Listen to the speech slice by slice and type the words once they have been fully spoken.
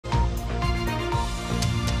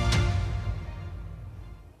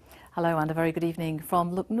Hello and a very good evening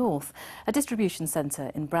from Look North. A distribution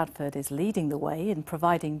centre in Bradford is leading the way in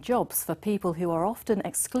providing jobs for people who are often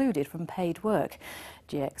excluded from paid work.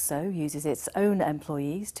 GXO uses its own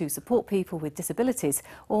employees to support people with disabilities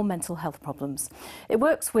or mental health problems. It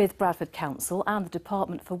works with Bradford Council and the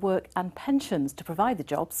Department for Work and Pensions to provide the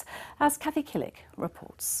jobs, as Cathy Killick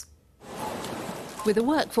reports. With a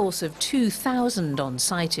workforce of 2,000 on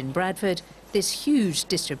site in Bradford, this huge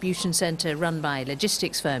distribution centre run by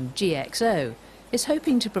logistics firm GXO is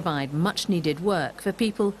hoping to provide much-needed work for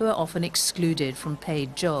people who are often excluded from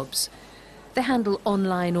paid jobs. They handle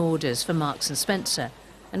online orders for Marks & Spencer,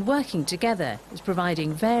 and working together is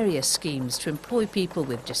providing various schemes to employ people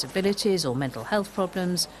with disabilities or mental health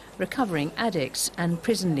problems, recovering addicts and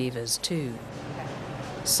prison leavers too.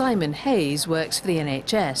 Simon Hayes works for the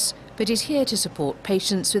NHS, but is here to support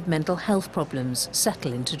patients with mental health problems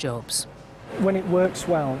settle into jobs. When it works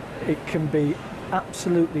well, it can be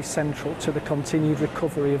absolutely central to the continued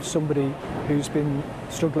recovery of somebody who's been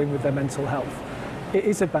struggling with their mental health. It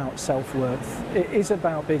is about self-worth. It is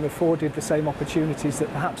about being afforded the same opportunities that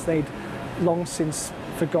perhaps they'd long since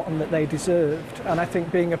forgotten that they deserved. And I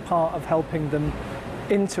think being a part of helping them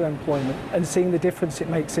into employment and seeing the difference it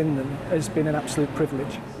makes in them has been an absolute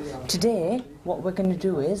privilege. Today, what we're going to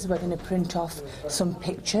do is we're going to print off some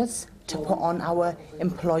pictures to put on our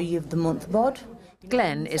Employee of the Month board.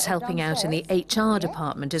 Glenn is helping out in the HR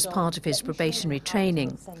department as part of his probationary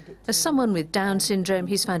training. As someone with Down syndrome,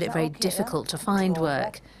 he's found it very difficult to find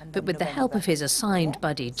work, but with the help of his assigned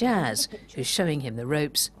buddy Jazz, who's showing him the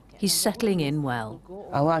ropes, he's settling in well.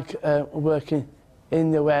 I like working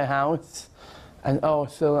in the warehouse, and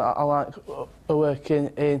also I like working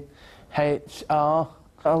in HR.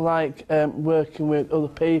 I like working with other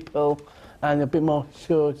people and a bit more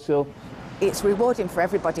social. It's rewarding for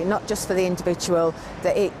everybody, not just for the individual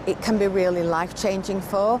that it can be really life-changing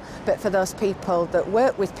for, but for those people that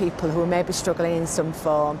work with people who may be struggling in some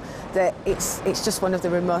form, that it's just one of the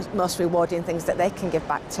most rewarding things that they can give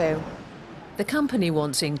back to. The company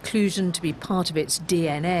wants inclusion to be part of its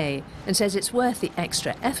DNA and says it's worth the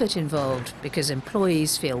extra effort involved because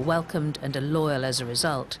employees feel welcomed and are loyal as a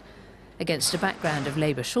result. Against a background of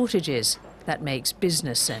labour shortages, that makes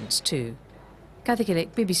business sense too. Cathy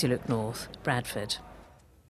Killick, BBC Look North, Bradford.